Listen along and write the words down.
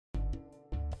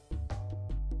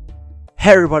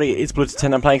Hey everybody, it's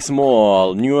BlueToad. I'm playing some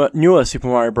more newer Super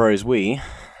Mario Bros. Wii.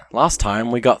 Last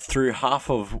time we got through half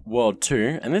of World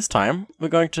 2, and this time we're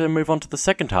going to move on to the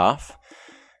second half.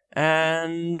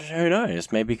 And who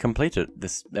knows, maybe complete it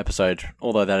this episode.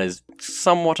 Although that is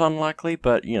somewhat unlikely,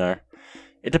 but you know,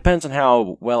 it depends on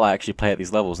how well I actually play at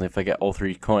these levels and if I get all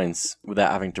 3 coins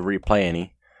without having to replay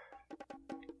any.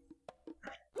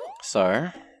 So,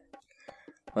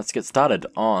 let's get started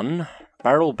on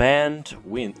Barrel Band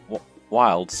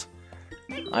Wilds.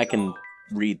 I can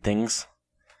read things.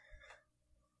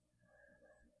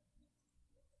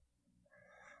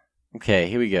 Okay,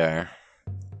 here we go.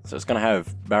 So it's gonna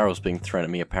have barrels being thrown at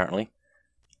me apparently.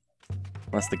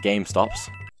 Unless the game stops.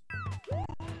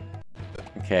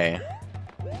 Okay.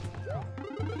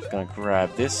 Just gonna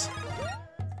grab this.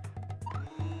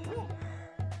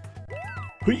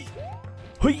 Hui!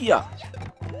 Hui-ya!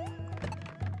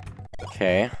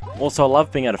 Okay. Also, I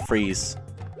love being able to freeze.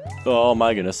 Oh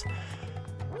my goodness.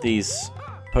 These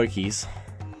pokies.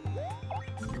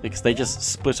 Because they just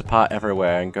split apart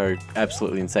everywhere and go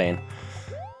absolutely insane.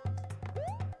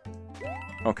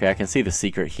 Okay, I can see the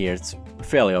secret here. It's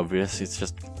fairly obvious. It's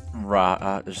just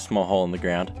a small hole in the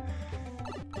ground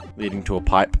leading to a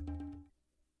pipe.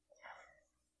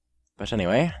 But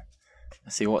anyway,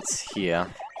 let's see what's here.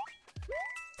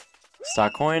 Star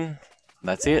coin.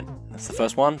 That's it. That's the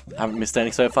first one. Haven't missed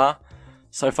any so far.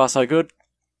 So far, so good.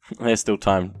 There's still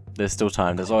time. There's still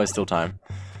time. There's always still time.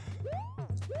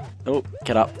 Oh,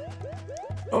 get up.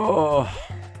 Oh.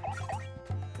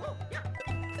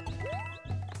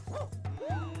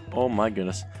 Oh my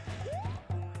goodness.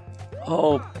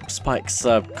 Oh, spikes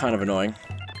are kind of annoying.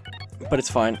 But it's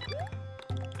fine.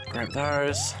 Grab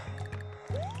those.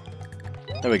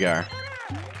 There we go.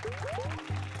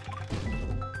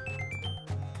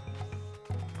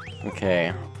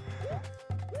 Okay.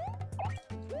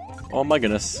 Oh my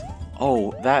goodness.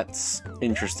 Oh, that's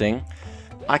interesting.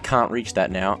 I can't reach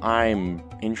that now. I'm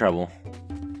in trouble.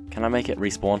 Can I make it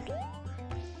respawn?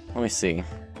 Let me see.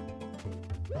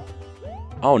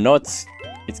 Oh no, it's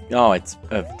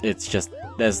just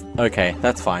okay.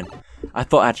 That's fine. I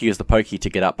thought I had to use the pokey to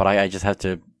get up, but I just had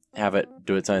to have it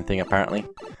do its own thing apparently.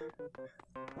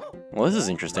 Well, this is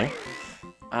interesting.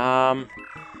 Oh,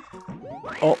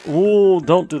 ooh,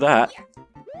 don't do that.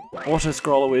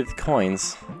 Auto-scroller with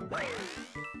coins.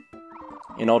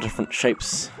 In all different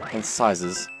shapes and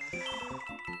sizes.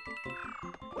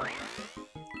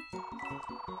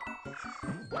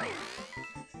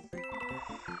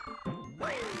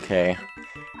 Okay.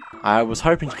 I was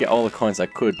hoping to get all the coins I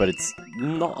could, but it's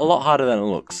not a lot harder than it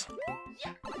looks.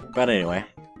 But anyway.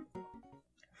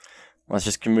 Let's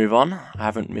just move on. I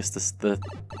haven't missed the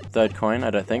third coin,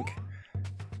 I don't think.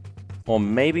 Or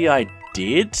maybe I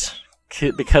did?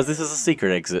 Because this is a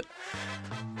secret exit.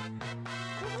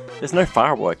 There's no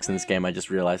fireworks in this game, I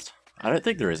just realized. I don't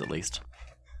think there is, at least.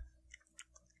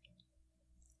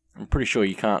 I'm pretty sure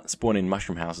you can't spawn in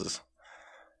mushroom houses.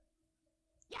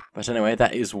 But anyway,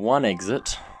 that is one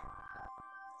exit.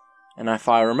 And if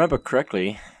I remember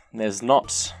correctly, there's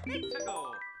not...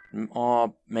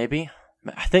 Or maybe?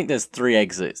 I think there's 3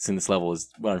 exits in this level is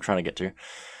what I'm trying to get to.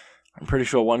 I'm pretty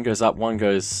sure one goes up, one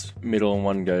goes middle, and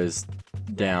one goes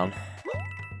down.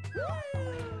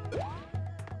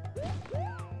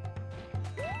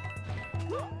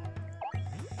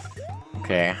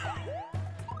 Okay.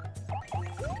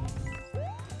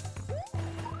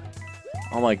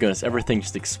 Oh my goodness, everything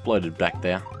just exploded back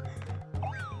there.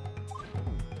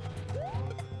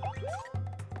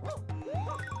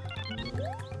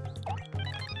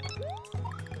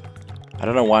 I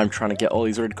don't know why I'm trying to get all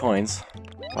these red coins,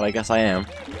 but I guess I am.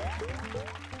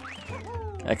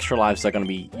 Extra lives are going to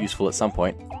be useful at some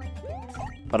point.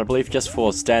 But I believe just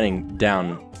for standing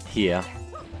down here,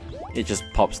 it just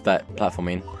pops that platform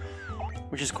in.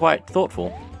 Which is quite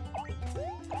thoughtful.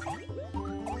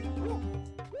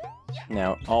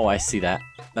 Now, oh, I see that.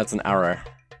 That's an arrow.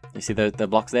 You see the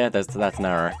blocks there? That's an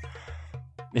arrow.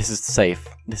 This is safe.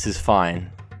 This is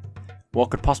fine. What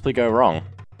could possibly go wrong?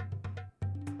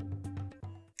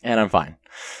 And I'm fine.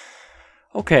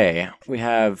 Okay, we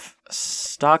have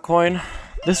Star Coin.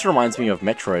 This reminds me of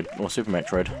Metroid, or Super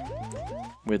Metroid.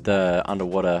 With the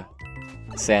underwater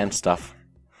sand stuff.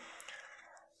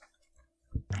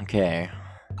 Okay.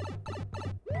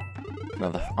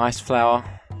 Another ice flower.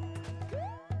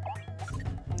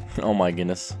 Oh my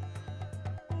goodness.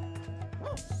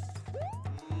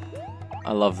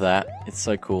 I love that. It's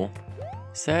so cool.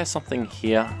 Is there something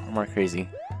here? Am I crazy?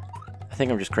 I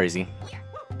think I'm just crazy.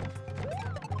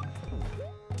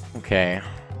 Okay.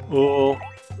 Oh.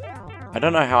 I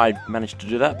don't know how I managed to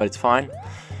do that, but it's fine.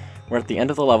 We're at the end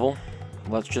of the level.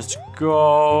 Let's just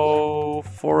go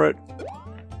for it.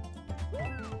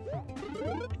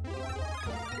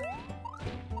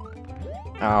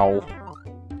 Ow.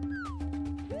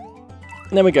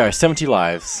 There we go, 70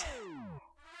 lives.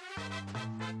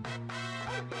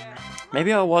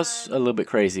 Maybe I was a little bit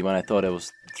crazy when I thought it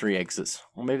was 3 exits.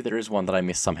 Or maybe there is one that I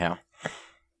missed somehow.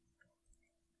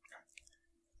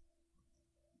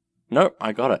 Nope,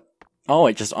 I got it. Oh,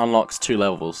 it just unlocks 2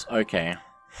 levels. Okay.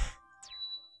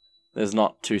 There's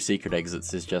not 2 secret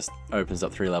exits, it just opens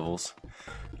up 3 levels.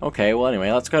 Okay, well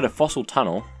anyway, let's go to Fossil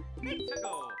Tunnel.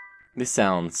 This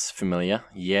sounds familiar.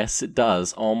 Yes, it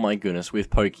does. Oh my goodness, with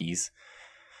pokies.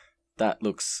 That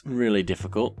looks really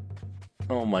difficult.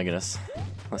 Oh my goodness.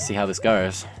 Let's see how this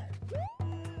goes.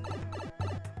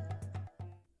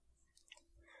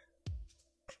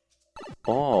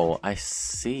 Oh, I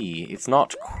see. It's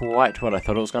not quite what I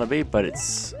thought it was going to be, but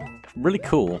it's really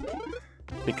cool.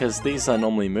 Because these are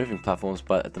normally moving platforms,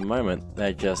 but at the moment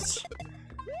they're just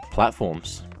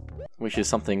platforms. Which is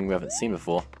something we haven't seen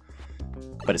before.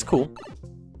 But it's cool.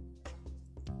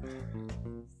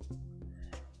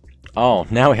 Oh,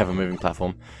 now we have a moving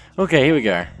platform. Okay, here we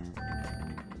go.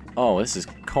 Oh, this is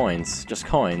coins. Just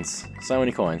coins. So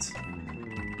many coins.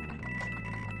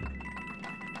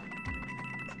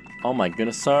 Oh my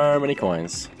goodness, so many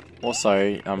coins.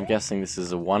 Also, I'm guessing this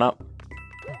is a 1-up.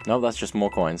 No, that's just more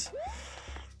coins.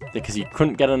 Because you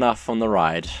couldn't get enough on the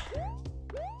ride.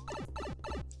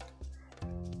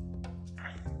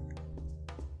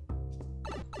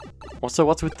 Also,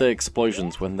 what's with the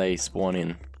explosions when they spawn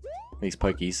in? These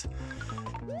pokies.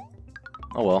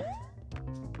 Oh well.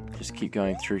 Just keep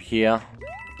going through here.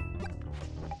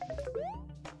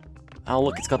 Oh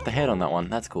look, it's got the head on that one.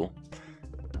 That's cool.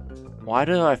 Why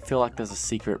do I feel like there's a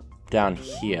secret down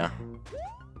here?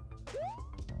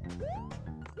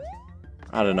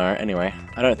 I don't know. Anyway,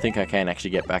 I don't think I can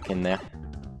actually get back in there.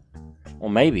 Or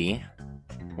maybe,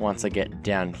 once I get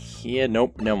down here...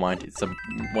 Nope, never mind. It's one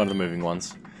of the moving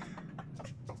ones.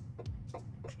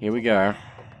 Here we go.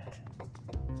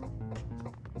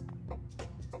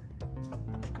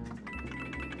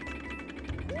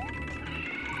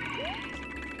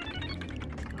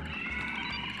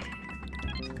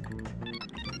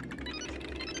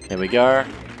 There we go.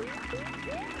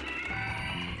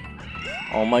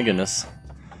 Oh my goodness.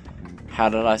 How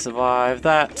did I survive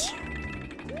that?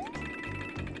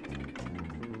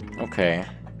 Okay.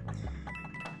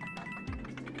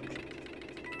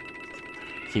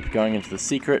 Keep going into the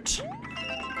secret.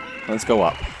 Let's go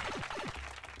up.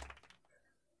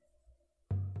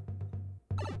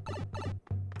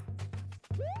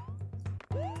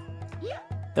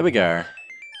 There we go.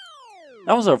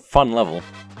 That was a fun level.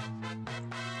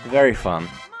 Very fun.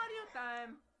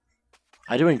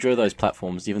 I do enjoy those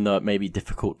platforms, even though it may be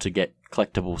difficult to get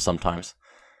collectibles sometimes.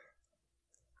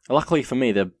 Luckily for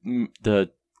me, the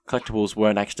collectibles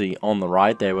weren't actually on the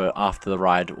ride, they were after the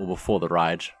ride or before the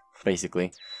ride,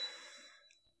 basically.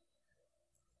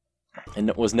 And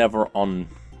it was never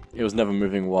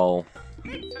moving while...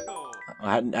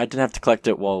 I didn't have to collect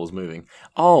it while it was moving.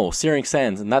 Oh, Searing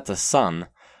Sands, and that's a sun.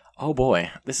 Oh boy,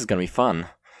 this is gonna be fun.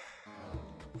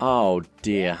 Oh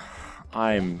dear.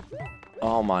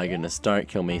 Oh my goodness, don't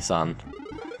kill me, sun.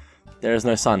 There is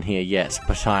no sun here yet,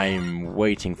 but I'm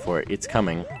waiting for it. It's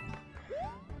coming.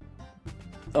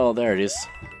 Oh, there it is.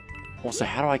 Also,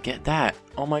 how do I get that?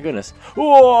 Oh my goodness.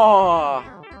 Whoa!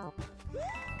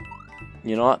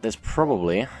 You know what? There's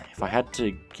probably, if I had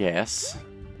to guess,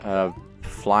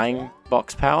 flying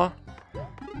box power?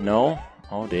 No?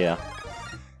 Oh dear.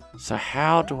 So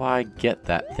how do I get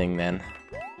that thing then?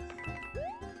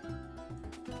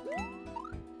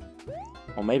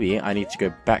 Or maybe I need to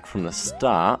go back from the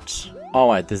start. Oh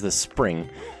wait, there's the spring.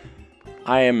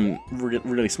 I am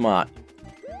really smart.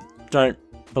 Don't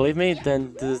believe me?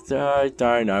 Then I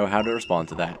don't know how to respond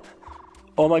to that.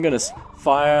 Oh my goodness,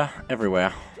 fire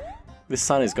everywhere. This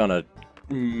sun is gonna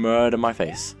murder my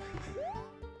face.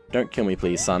 Don't kill me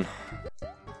please, sun.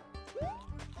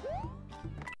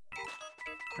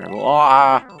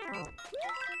 Ah!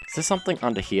 Is there something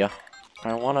under here?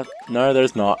 I wanna... No,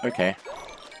 there's not. Okay.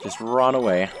 Just run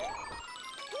away.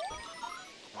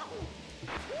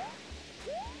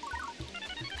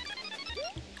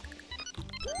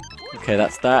 Okay,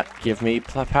 that's that. Give me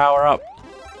power up.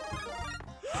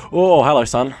 Oh, hello,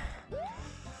 sun.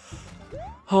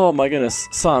 Oh my goodness,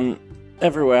 sun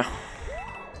everywhere.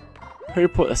 Who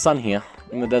put a sun here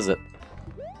in the desert?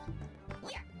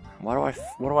 What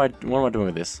am I doing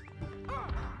with this?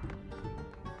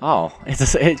 Oh,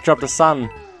 it dropped a sun.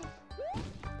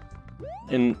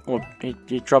 Well,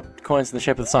 it dropped coins in the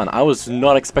shape of the sun. I was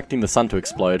not expecting the sun to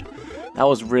explode. That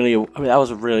was really, that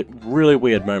was a really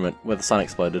weird moment where the sun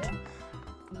exploded.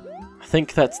 I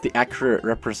think that's the accurate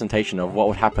representation of what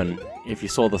would happen if you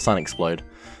saw the sun explode.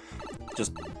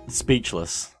 Just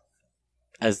speechless,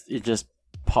 as it just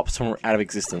pops from out of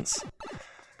existence.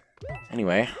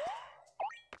 Anyway,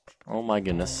 oh my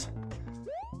goodness.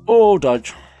 Oh,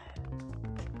 dodge.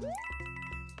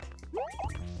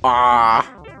 Ah,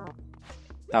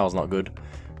 that was not good.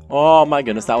 Oh my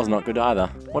goodness, that was not good either.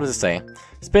 What does it say?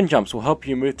 Spin jumps will help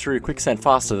you move through quicksand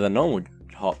faster than normal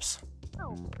hops.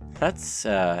 That's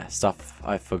stuff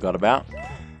I forgot about.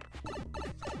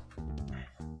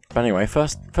 But anyway,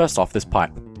 first off, this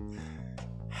pipe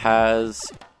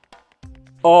has...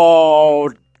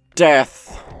 Oh,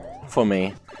 death for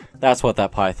me. That's what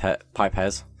that pipe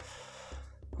has.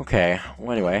 Okay,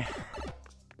 well anyway.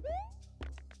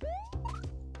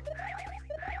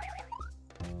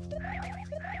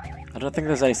 I don't think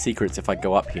there's any secrets if I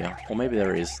go up here. Or maybe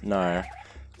there is. No,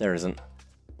 there isn't.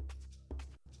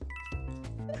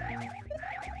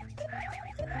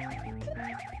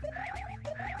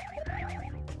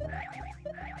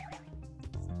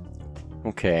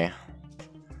 Okay.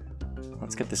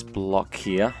 Let's get this block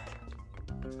here.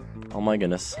 Oh my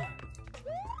goodness.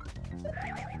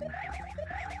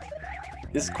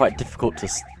 This is quite difficult to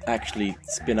actually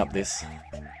spin up this.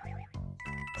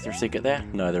 Is there a secret there?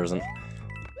 No, there isn't.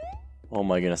 Oh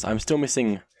my goodness, I'm still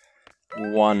missing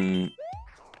one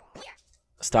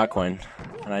star coin,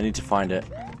 and I need to find it.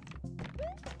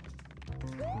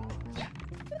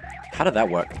 How did that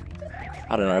work?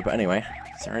 I don't know, but anyway.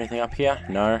 Is there anything up here?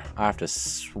 No, I have to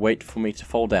wait for me to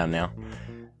fall down now.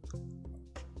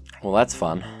 Well, that's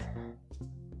fun.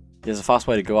 There's a fast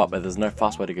way to go up, but there's no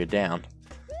fast way to go down.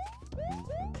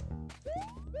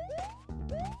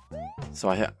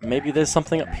 So maybe there's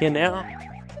something up here now?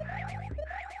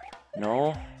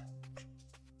 No?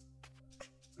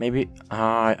 Maybe...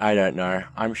 I don't know.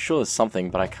 I'm sure there's something,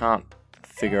 but I can't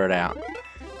figure it out.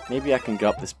 Maybe I can go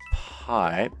up this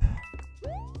pipe.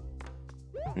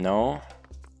 No?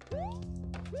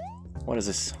 What is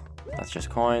this? That's just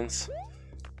coins.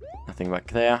 Nothing back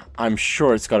there. I'm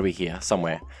sure it's got to be here,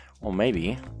 somewhere. Or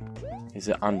maybe... Is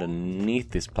it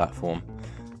underneath this platform?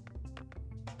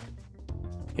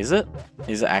 Is it?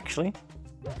 Is it actually?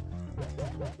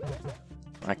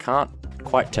 I can't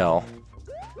quite tell.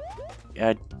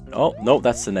 Yeah. Oh, no,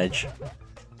 that's an edge.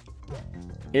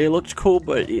 It looked cool,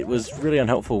 but it was really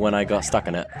unhelpful when I got stuck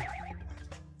in it.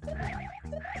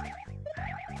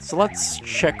 So let's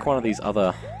check one of these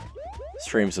other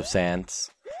streams of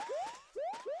sands.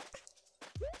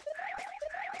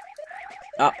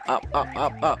 Up, up, up,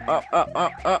 up, up, up, up,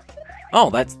 up, up. Oh,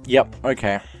 that's... Yep,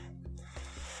 okay.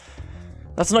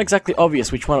 That's not exactly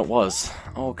obvious which one it was.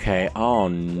 Okay, oh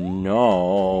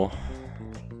no.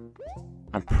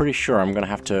 I'm pretty sure I'm gonna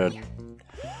have to...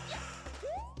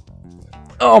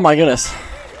 Oh my goodness.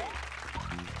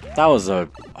 That was a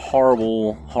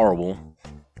horrible...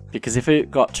 Because if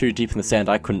it got too deep in the sand,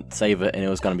 I couldn't save it and it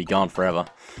was gonna be gone forever.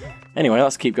 Anyway,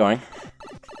 let's keep going.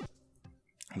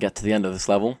 Get to the end of this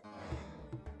level.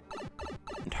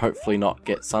 And hopefully not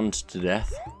get sunned to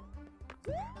death.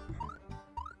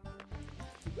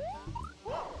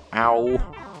 Ow.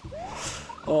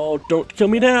 Oh, don't kill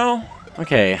me now.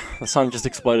 Okay, the sun just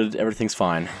exploded, everything's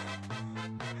fine.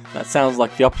 That sounds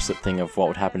like the opposite thing of what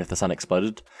would happen if the sun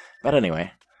exploded. But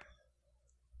anyway.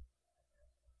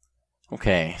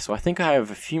 Okay, so I think I have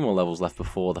a few more levels left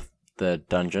before the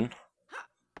dungeon.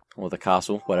 Or the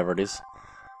castle, whatever it is.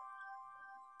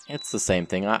 It's the same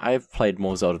thing. I've played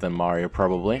more Zelda than Mario,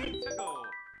 probably.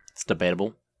 It's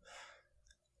debatable.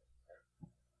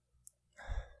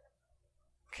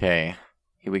 Okay,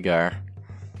 here we go.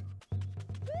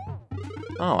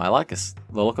 Oh, I like the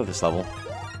look of this level.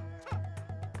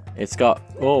 It's got...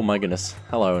 Oh my goodness.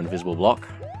 Hello, invisible block.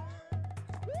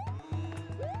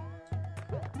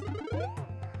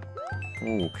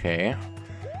 Okay.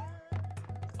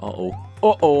 Uh-oh.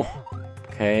 Uh-oh!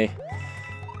 Okay.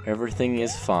 Everything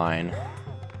is fine.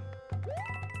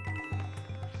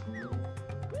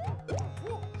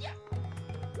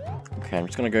 Okay, I'm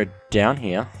just gonna go down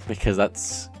here, because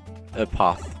that's a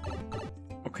path.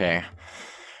 Okay.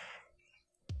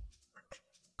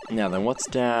 Now then, what's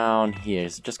down here?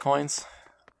 Is it just coins?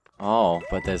 Oh,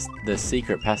 but there's the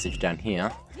secret passage down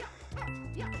here.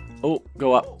 Oh,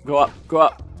 go up, go up, go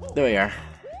up! There we are.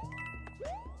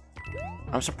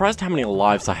 I'm surprised how many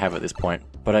lives I have at this point,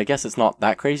 but I guess it's not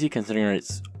that crazy considering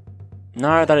it's...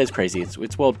 No, that is crazy.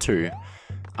 It's World 2.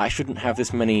 I shouldn't have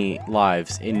this many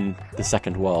lives in the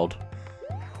second world.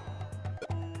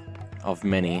 Of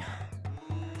many.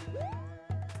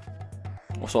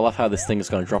 Also, I love how this thing is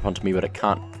going to drop onto me, but it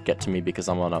can't get to me because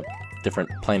I'm on a different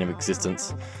plane of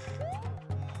existence.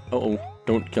 Uh-oh,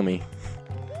 don't kill me.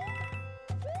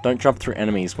 Don't jump through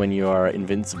enemies when you are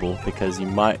invincible, because you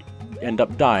might end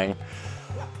up dying.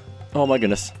 Oh my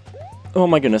goodness. Oh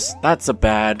my goodness, that's a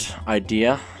bad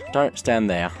idea. Don't stand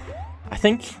there. I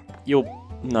think you'll...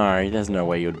 No, there's no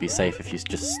way you'd be safe if you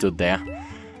just stood there.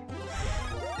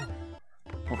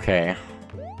 Okay.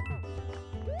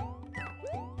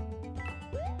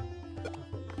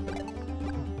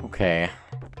 Okay.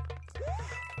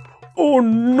 Oh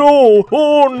no!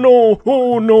 Oh no!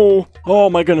 Oh no! Oh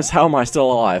my goodness, how am I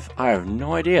still alive? I have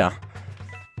no idea.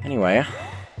 Anyway.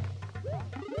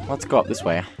 Let's go up this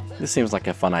way. This seems like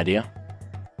a fun idea.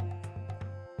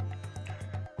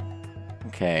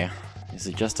 Okay. Is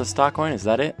it just a star coin? Is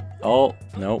that it? Oh,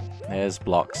 no. There's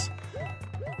blocks.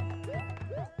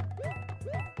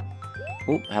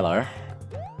 Oh, hello.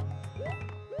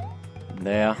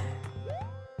 There.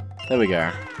 There we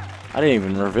go. I didn't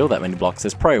even reveal that many blocks.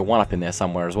 There's probably one up in there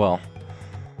somewhere as well.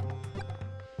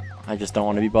 I just don't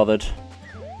want to be bothered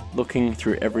looking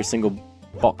through every single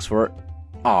box for it.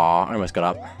 Aw, I almost got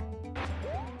up.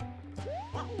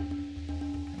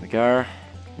 There we go.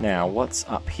 Now, what's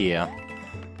up here?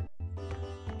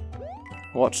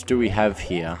 What do we have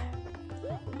here?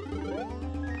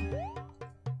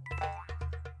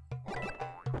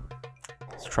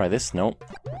 Let's try this. Nope.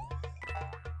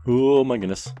 Oh my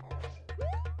goodness.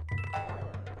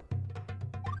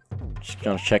 Just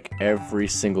gonna check every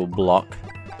single block.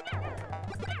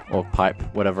 Or pipe,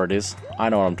 whatever it is. I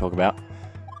know what I'm talking about.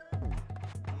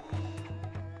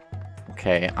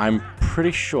 Okay, I'm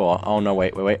pretty sure... Oh no,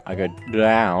 wait. I go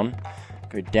down.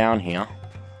 Go down here.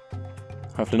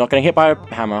 Hopefully not getting hit by a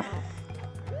hammer.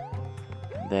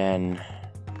 Then...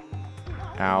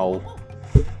 Ow.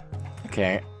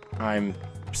 Okay, I'm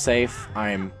safe.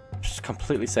 I'm just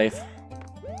completely safe.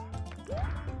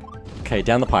 Okay,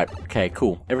 down the pipe. Okay,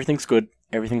 cool. Everything's good.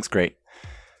 Everything's great.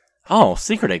 Oh,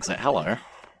 secret exit. Hello.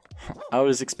 I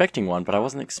was expecting one, but I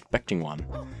wasn't expecting one.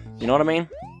 You know what I mean?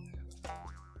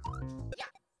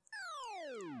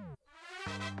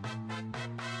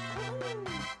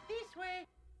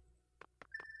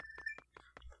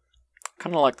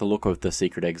 Kind of like the look of the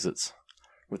secret exits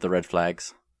with the red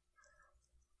flags.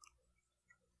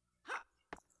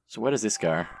 So where does this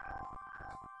go?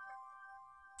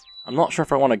 I'm not sure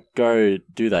if I want to go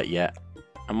do that yet.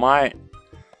 I might...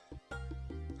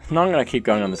 No, I'm going to keep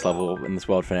going on this level in this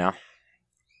world for now.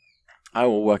 I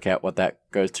will work out what that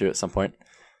goes to at some point.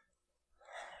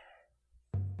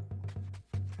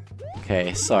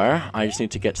 Okay, so I just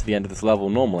need to get to the end of this level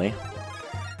normally.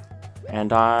 And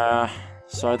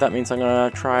so that means I'm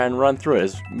going to try and run through it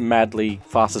as madly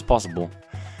fast as possible.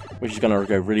 Which is going to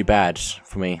go really bad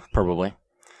for me, probably.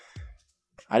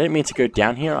 I didn't mean to go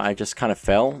down here, I just kind of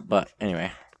fell, but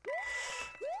anyway.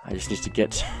 I just need to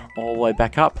get all the way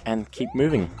back up and keep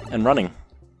moving and running.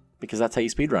 Because that's how you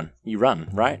speedrun. You run,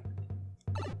 right?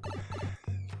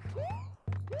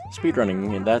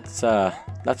 Speedrunning,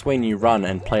 that's when you run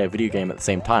and play a video game at the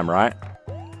same time, right?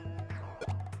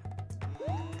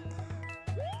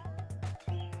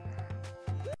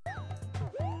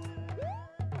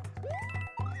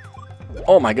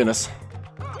 Oh my goodness.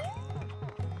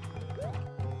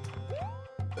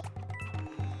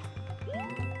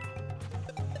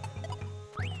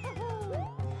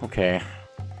 Okay.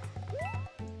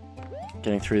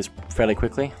 Getting through this fairly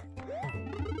quickly.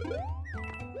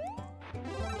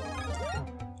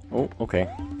 Oh, okay.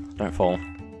 Don't fall.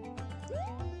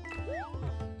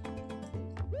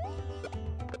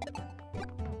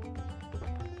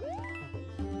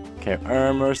 Okay,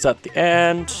 almost at the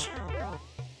end.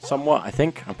 Somewhat, I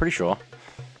think. I'm pretty sure.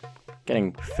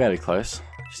 Getting fairly close.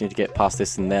 Just need to get past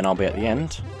this and then I'll be at the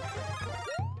end.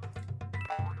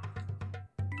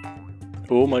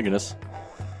 Oh my goodness.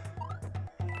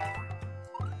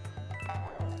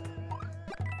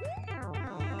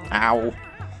 Ow.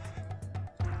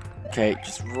 Okay,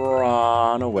 just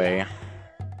run away.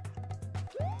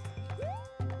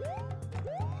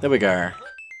 There we go.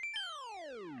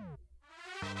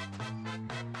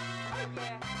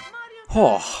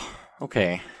 Oh,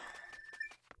 okay.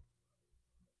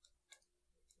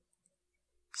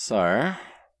 So, I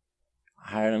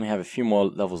only have a few more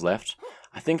levels left.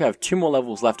 I think I have 2 more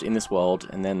levels left in this world,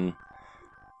 and then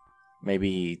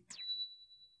maybe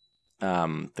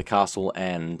the castle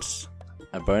and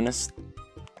a bonus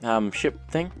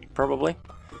ship thing, probably.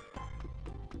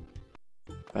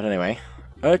 But anyway,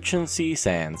 Urchin Sea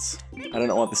Sands. I don't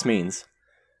know what this means.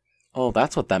 Oh,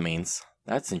 that's what that means.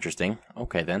 That's interesting.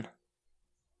 Okay then.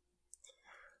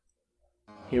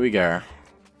 Here we go.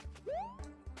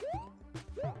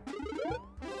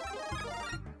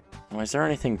 Oh, is there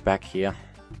anything back here?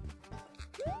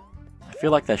 I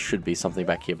feel like there should be something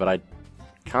back here, but I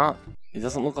can't. It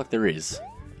doesn't look like there is.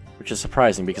 Which is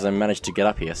surprising because I managed to get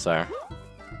up here, so...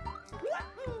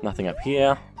 Nothing up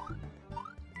here.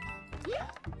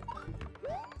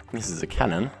 This is a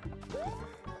cannon.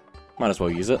 Might as well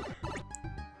use it.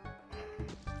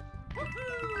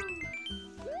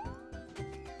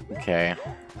 Okay.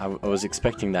 I was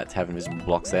expecting that to have invisible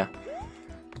blocks there.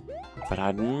 But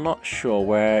I'm not sure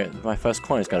where my first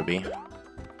coin is going to be.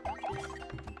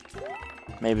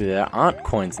 Maybe there aren't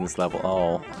coins in this level.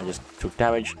 Oh, I just took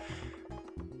damage.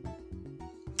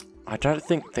 I don't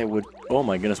think they would... Oh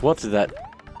my goodness, what did that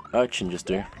urchin just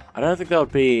do? I don't think there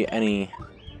would be any...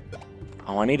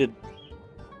 Oh, I needed...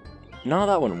 No,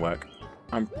 that wouldn't work.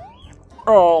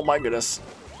 Oh my goodness.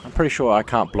 I'm pretty sure I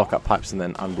can't block up pipes and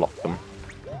then unblock them.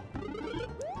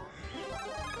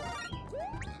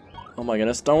 Oh my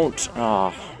goodness, don't...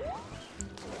 Ah.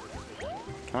 Oh.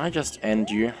 Can I just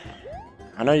end you?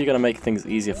 I know you're going to make things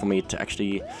easier for me to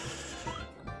actually...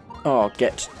 Oh,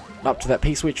 get up to that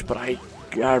P-switch, but I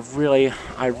really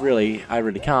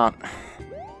can't.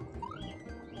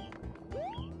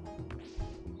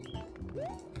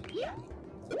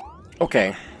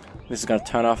 Okay, this is going to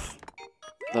turn off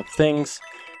the things.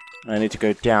 I need to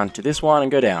go down to this one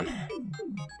and go down.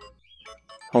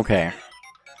 Okay.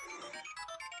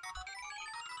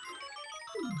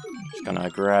 Just gonna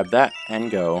grab that and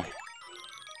go.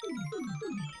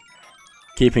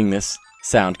 Keeping this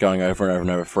sound going over and over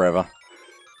and over forever.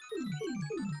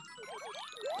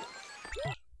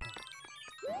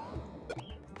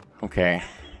 Okay.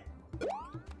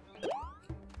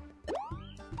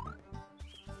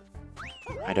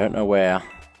 I don't know where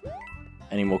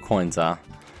any more coins are.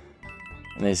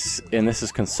 And this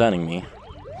is concerning me.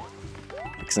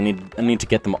 Because I need to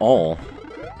get them all.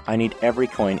 I need every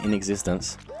coin in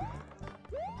existence.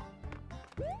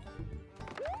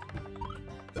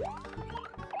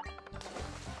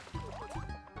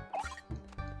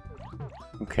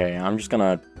 Okay, I'm just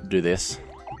gonna do this.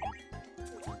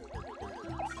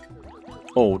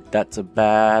 Oh, that's a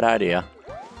bad idea.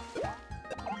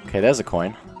 Okay, there's a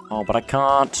coin. Oh, but I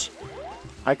can't.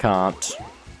 I can't.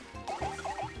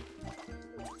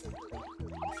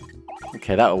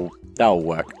 Okay, that'll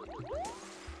work.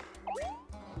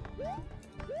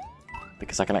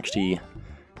 Because I can actually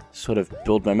sort of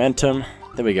build momentum.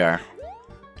 There we go.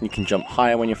 You can jump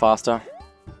higher when you're faster.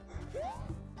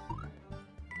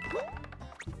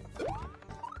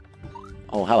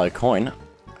 Oh, hello, coin.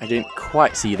 I didn't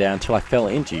quite see you there until I fell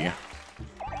into you.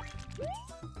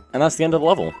 And that's the end of the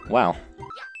level. Wow.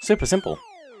 Super simple.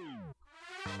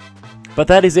 But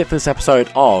that is it for this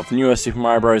episode of newer Super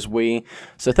Mario Bros. Wii.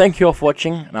 So thank you all for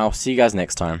watching, and I'll see you guys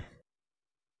next time.